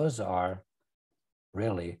 And those are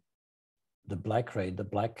really the black rate, the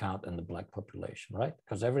black count, and the black population, right?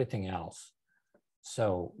 Because everything else.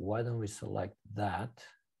 So why don't we select that?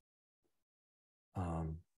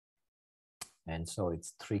 And so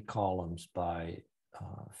it's 3 columns by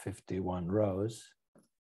 51 rows.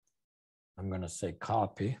 I'm going to say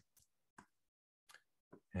copy.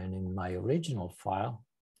 And in my original file,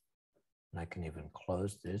 and I can even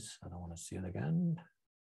close this, I don't want to see it again,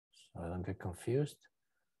 so I don't get confused.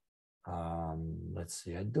 Let's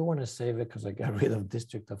see, I do want to save it because I got rid of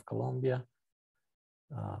District of Columbia.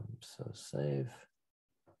 So save.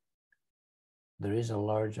 There is a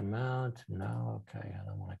large amount. No, okay, I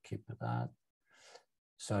don't want to keep that.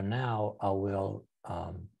 So now I will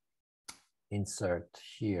insert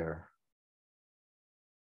here.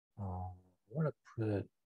 I want to put it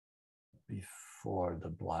before the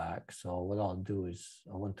black. So what I'll do is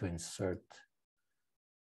I want to insert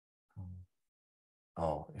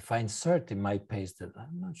Oh, if I insert, it might paste it.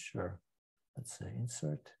 I'm not sure. Let's say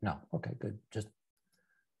insert. No, okay, good. Just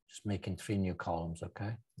making 3 new columns,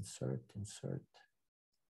 okay? Insert, insert,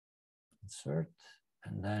 insert.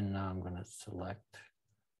 And then now I'm gonna select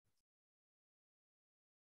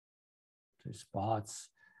 3 spots.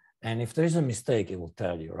 And if there's a mistake, it will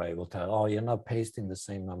tell you, right? It will tell, oh, you're not pasting the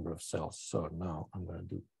same number of cells. So now I'm gonna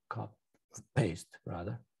do paste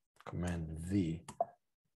rather, Command V,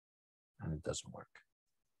 and it doesn't work.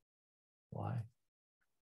 Why?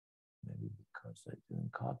 Maybe because I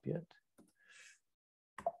didn't copy it.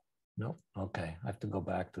 No, okay, I have to go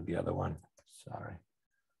back to the other one. Sorry,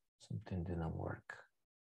 something didn't work.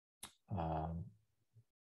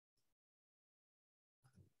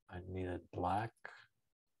 I needed black.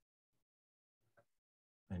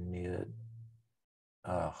 I needed,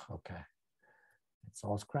 oh, okay. It's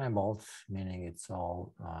all scrambled, meaning it's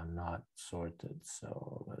all not sorted.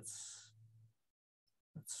 So let's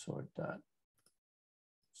sort that.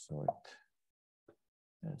 Sort,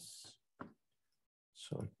 yes.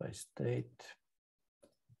 Sort by state.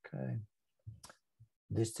 Okay.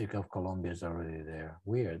 District of Columbia is already there.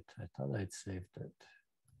 Weird. I thought I'd saved it.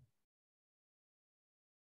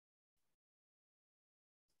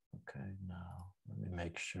 Okay, now let me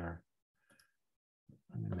make sure.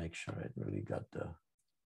 Let me make sure I really got the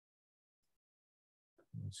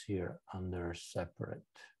it's here under separate.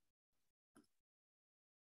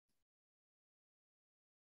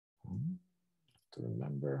 To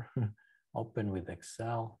remember, open with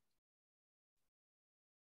Excel.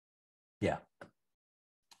 Yeah.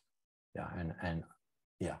 Yeah, and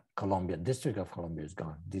yeah, Columbia, District of Columbia is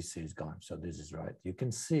gone. DC is gone. So this is right. You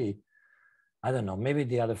can see, I don't know, maybe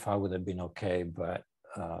the other file would have been okay, but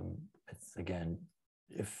it's again,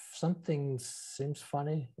 if something seems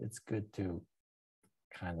funny, it's good to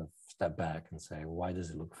kind of step back and say, why does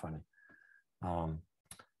it look funny?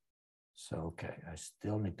 So, okay, I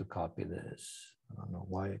still need to copy this. I don't know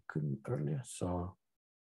why I couldn't earlier. So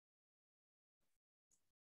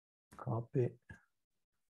copy.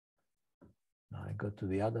 Now I go to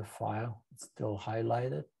the other file. It's still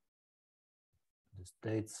highlighted. The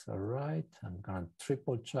dates are right. I'm gonna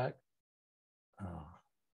triple check.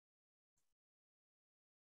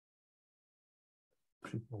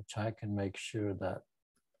 Triple check and make sure that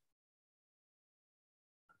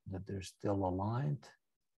they're still aligned.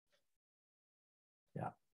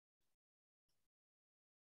 Yeah.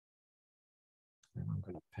 And I'm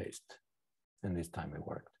gonna paste. And this time it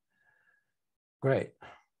worked. Great.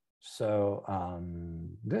 So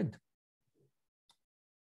good.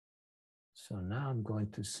 So now I'm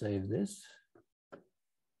going to save this.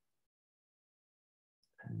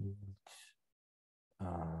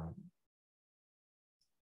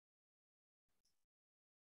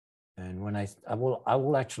 And when I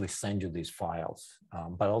will actually send you these files,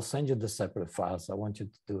 but I'll send you the separate files. I want you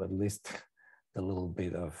to do at least a little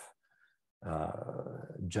bit of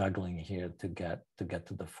juggling here to get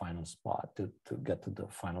to the final spot, to get to the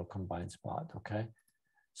final combined spot. Okay,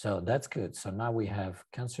 so that's good. So now we have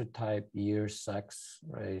cancer type, year, sex,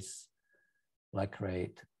 race, black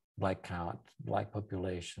rate, black count, black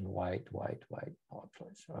population, white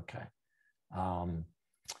population. Okay. All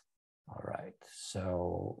right.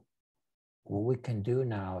 So what we can do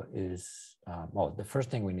now is, well, the first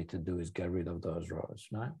thing we need to do is get rid of those rows,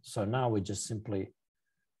 right? So now we just simply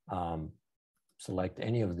select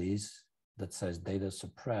any of these that says data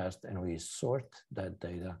suppressed, and we sort that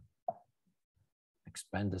data,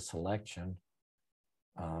 expand the selection.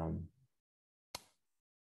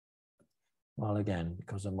 Well, again,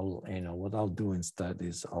 because I'm a little anal, what I'll do instead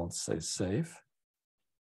is I'll say save.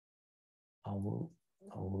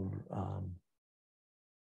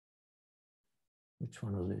 Which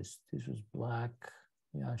one of these? This was black.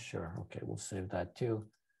 Yeah, sure. Okay, we'll save that too.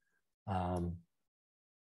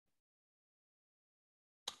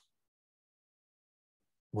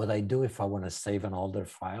 What I do if I want to save an older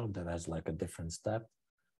file that has like a different step,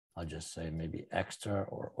 I'll just say maybe extra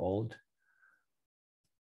or old.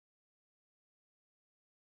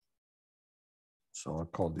 So I'll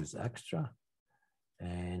call this extra.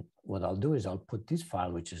 And what I'll do is I'll put this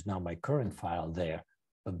file, which is now my current file, there.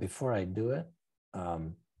 But before I do it,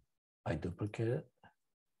 I duplicate it.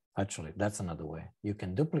 Actually, that's another way. You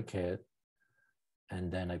can duplicate it,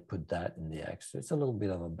 and then I put that in the extra. It's a little bit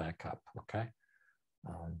of a backup, okay?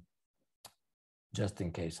 Just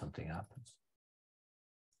in case something happens.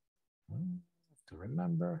 To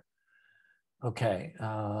remember. Okay,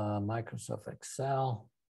 Microsoft Excel.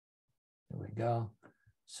 Here we go.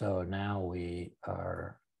 So now we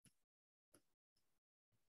are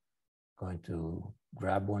going to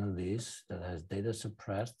grab one of these that has data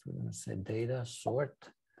suppressed. We're going to say data sort,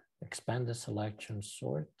 expand the selection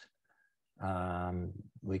sort.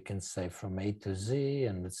 We can say from A to Z,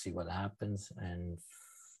 and let's see what happens. And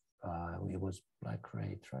it was black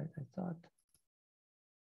rate, right? I thought.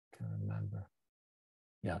 Can't remember.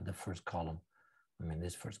 Yeah, the first column. I mean,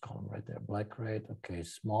 this first column right there. Black rate. Okay,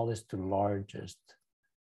 smallest to largest.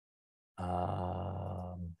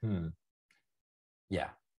 Yeah,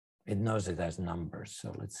 it knows it has numbers.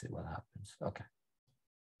 So let's see what happens. Okay,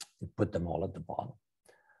 you put them all at the bottom.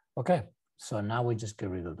 Okay, so now we just get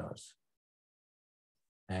rid of those.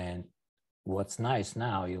 And what's nice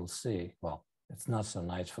now, you'll see, well, it's not so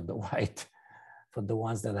nice for the white, for the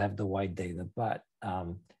ones that have the white data, but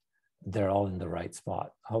they're all in the right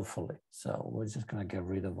spot, hopefully. So we're just gonna get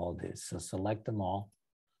rid of all this. So select them all,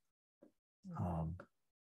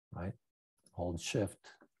 right? Hold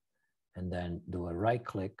Shift, and then do a right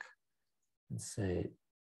click and say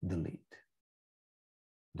delete.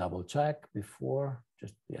 Double check before,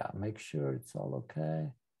 just, yeah, make sure it's all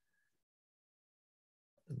okay.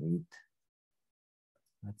 Delete.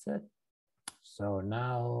 That's it. So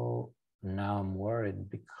now I'm worried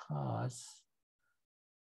because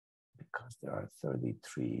there are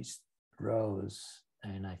 33 rows,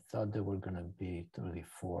 and I thought there were gonna be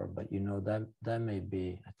 34, but you know, that may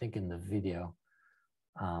be, I think in the video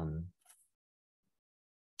I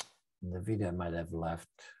might have left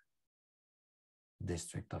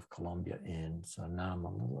District of Columbia in. So now I'm a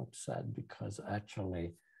little upset because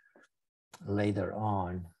actually later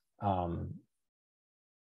on,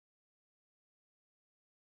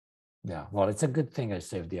 yeah, well, it's a good thing I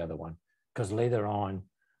saved the other one, because later on,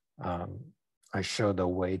 I showed a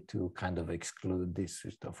way to kind of exclude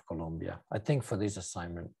District of Columbia. I think for this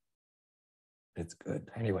assignment, it's good.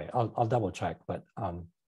 Anyway, I'll double check, but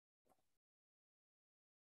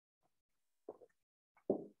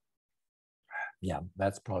yeah,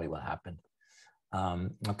 that's probably what happened.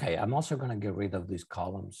 Okay, I'm also gonna get rid of these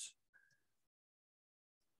columns.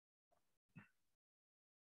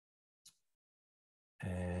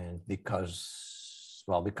 And because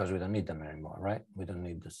we don't need them anymore, right? We don't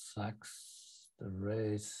need the sex, the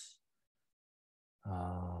race,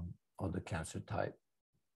 or the cancer type.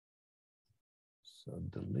 So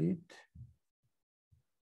delete.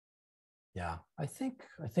 Yeah, I think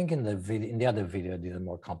in the video, in the other video, I did it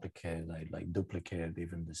more complicated. I like duplicated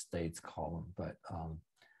even the states column, but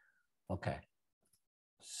okay.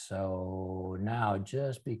 So now,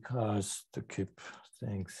 just because to keep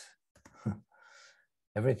things,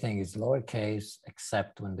 everything is lowercase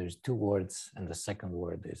except when there's two words and the second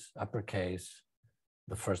word is uppercase,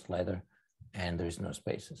 the first letter, and there's no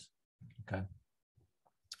spaces. Okay.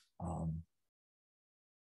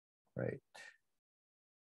 Right.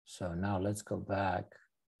 So now let's go back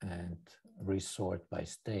and resort by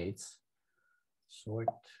states. Sort,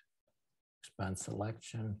 expand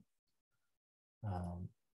selection,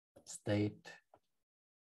 state.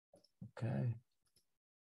 Okay.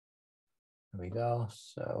 There we go.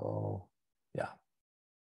 So yeah.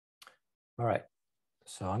 All right.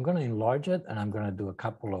 So I'm going to enlarge it, and I'm going to do a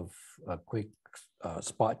couple of quick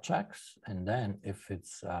spot checks, and then if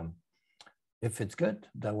it's good,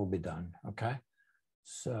 that will be done. Okay.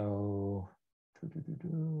 So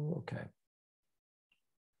okay.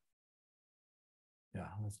 Yeah,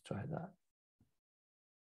 let's try that.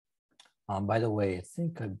 By the way, I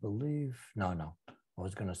believe, no, I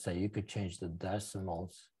was going to say you could change the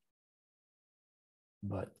decimals,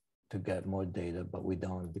 but to get more data, but we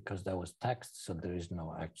don't, because that was text, so there is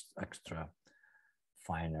no extra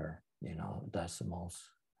finer, you know, decimals.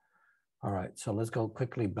 All right, so let's go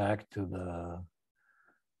quickly back to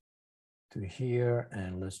here,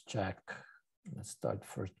 and let's check. Let's start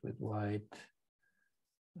first with white.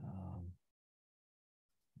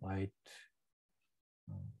 White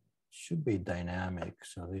should be dynamic,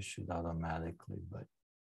 so this should automatically, but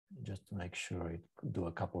just to make sure, it could do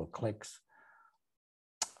a couple of clicks.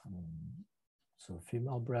 So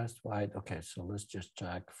female breast white. Okay, so let's just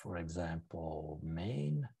check. For example,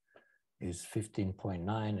 Maine is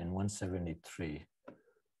 15.9 and 173.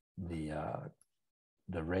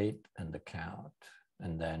 The rate and the count,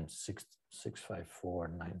 and then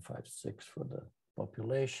 654,956 for the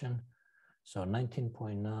population. So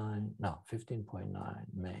 19.9, no, 15.9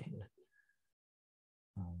 Maine.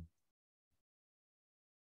 Let's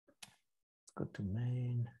go to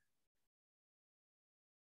Maine.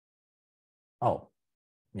 Oh,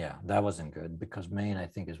 yeah, that wasn't good, because Maine, I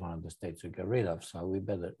think, is one of the states we get rid of. So we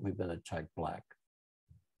better check black,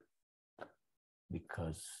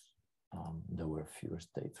 because there were fewer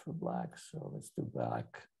states for black. So let's do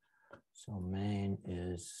black. So Maine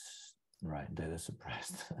is Right, data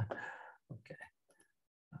suppressed. Okay.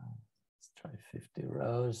 Let's try 50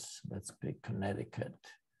 rows. Let's pick Connecticut,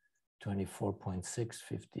 24.6,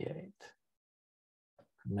 58.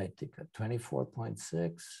 Connecticut,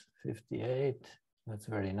 24.6, 58. That's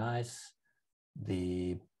very nice.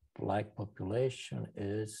 The Black population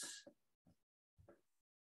is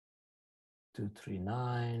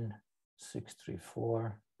 239,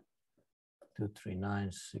 634,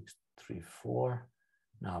 239, 634.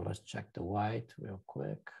 Now let's check the white real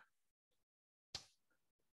quick.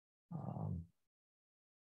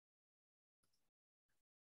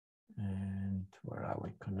 And where are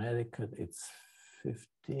we? Connecticut, it's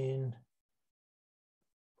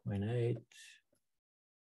 15.8.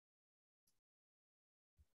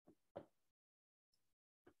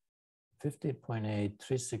 50.8,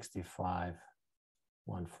 365,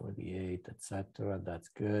 148, etc. That's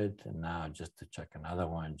good. And now just to check another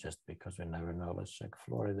one, just because we never know, let's check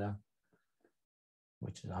Florida,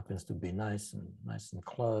 which happens to be nice and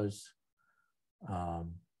close. 17.5,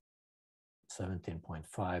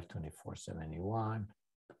 2471.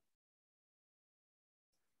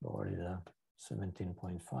 Florida,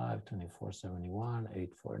 17.5, 2471,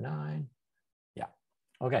 849. Yeah.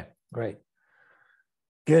 Okay, great.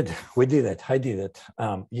 Good, we did it, I did it.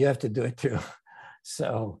 You have to do it too.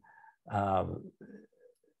 So, and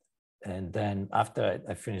then after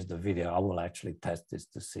I finish the video, I will actually test this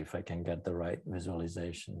to see if I can get the right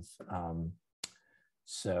visualizations.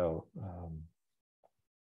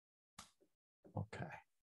 Okay.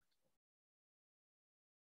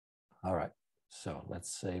 All right, so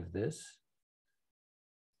let's save this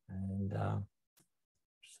and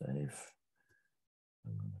save.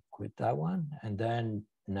 I'm gonna quit that one. And then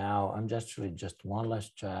now I'm just one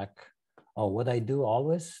last check. Oh, what I do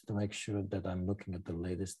always to make sure that I'm looking at the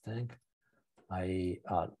latest thing, I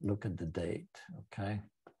look at the date, okay?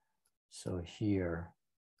 So here,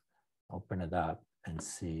 open it up and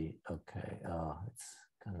see, okay, it's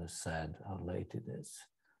kind of sad how late it is,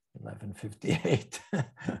 11:58.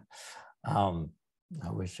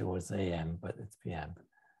 I wish it was AM, but it's PM.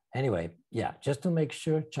 Anyway, yeah, just to make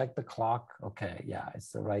sure, check the clock. Okay, yeah,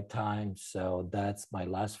 it's the right time. So that's my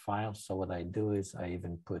last file. So what I do is I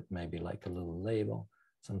even put maybe like a little label.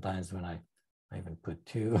 Sometimes when I even put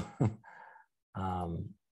two,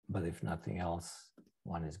 but if nothing else,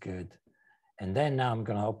 one is good. And then now I'm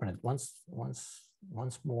gonna open it once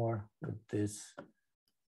more with this,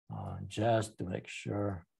 just to make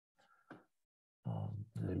sure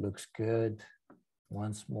that it looks good.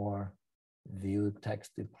 Once more. View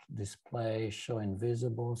text display, show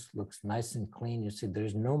invisibles, looks nice and clean. You see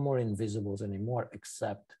there's no more invisibles anymore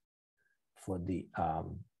except for the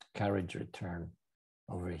carriage return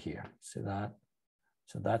over here. See that?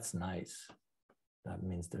 So that's nice. That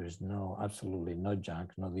means there is absolutely no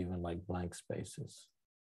junk, not even like blank spaces.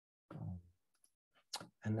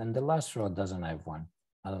 And then the last row doesn't have one.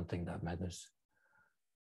 I don't think that matters.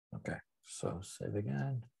 Okay, so save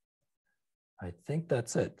again. I think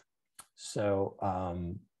that's it. So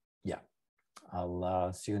yeah,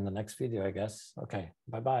 I'll see you in the next video, I guess. Okay,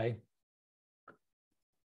 bye-bye.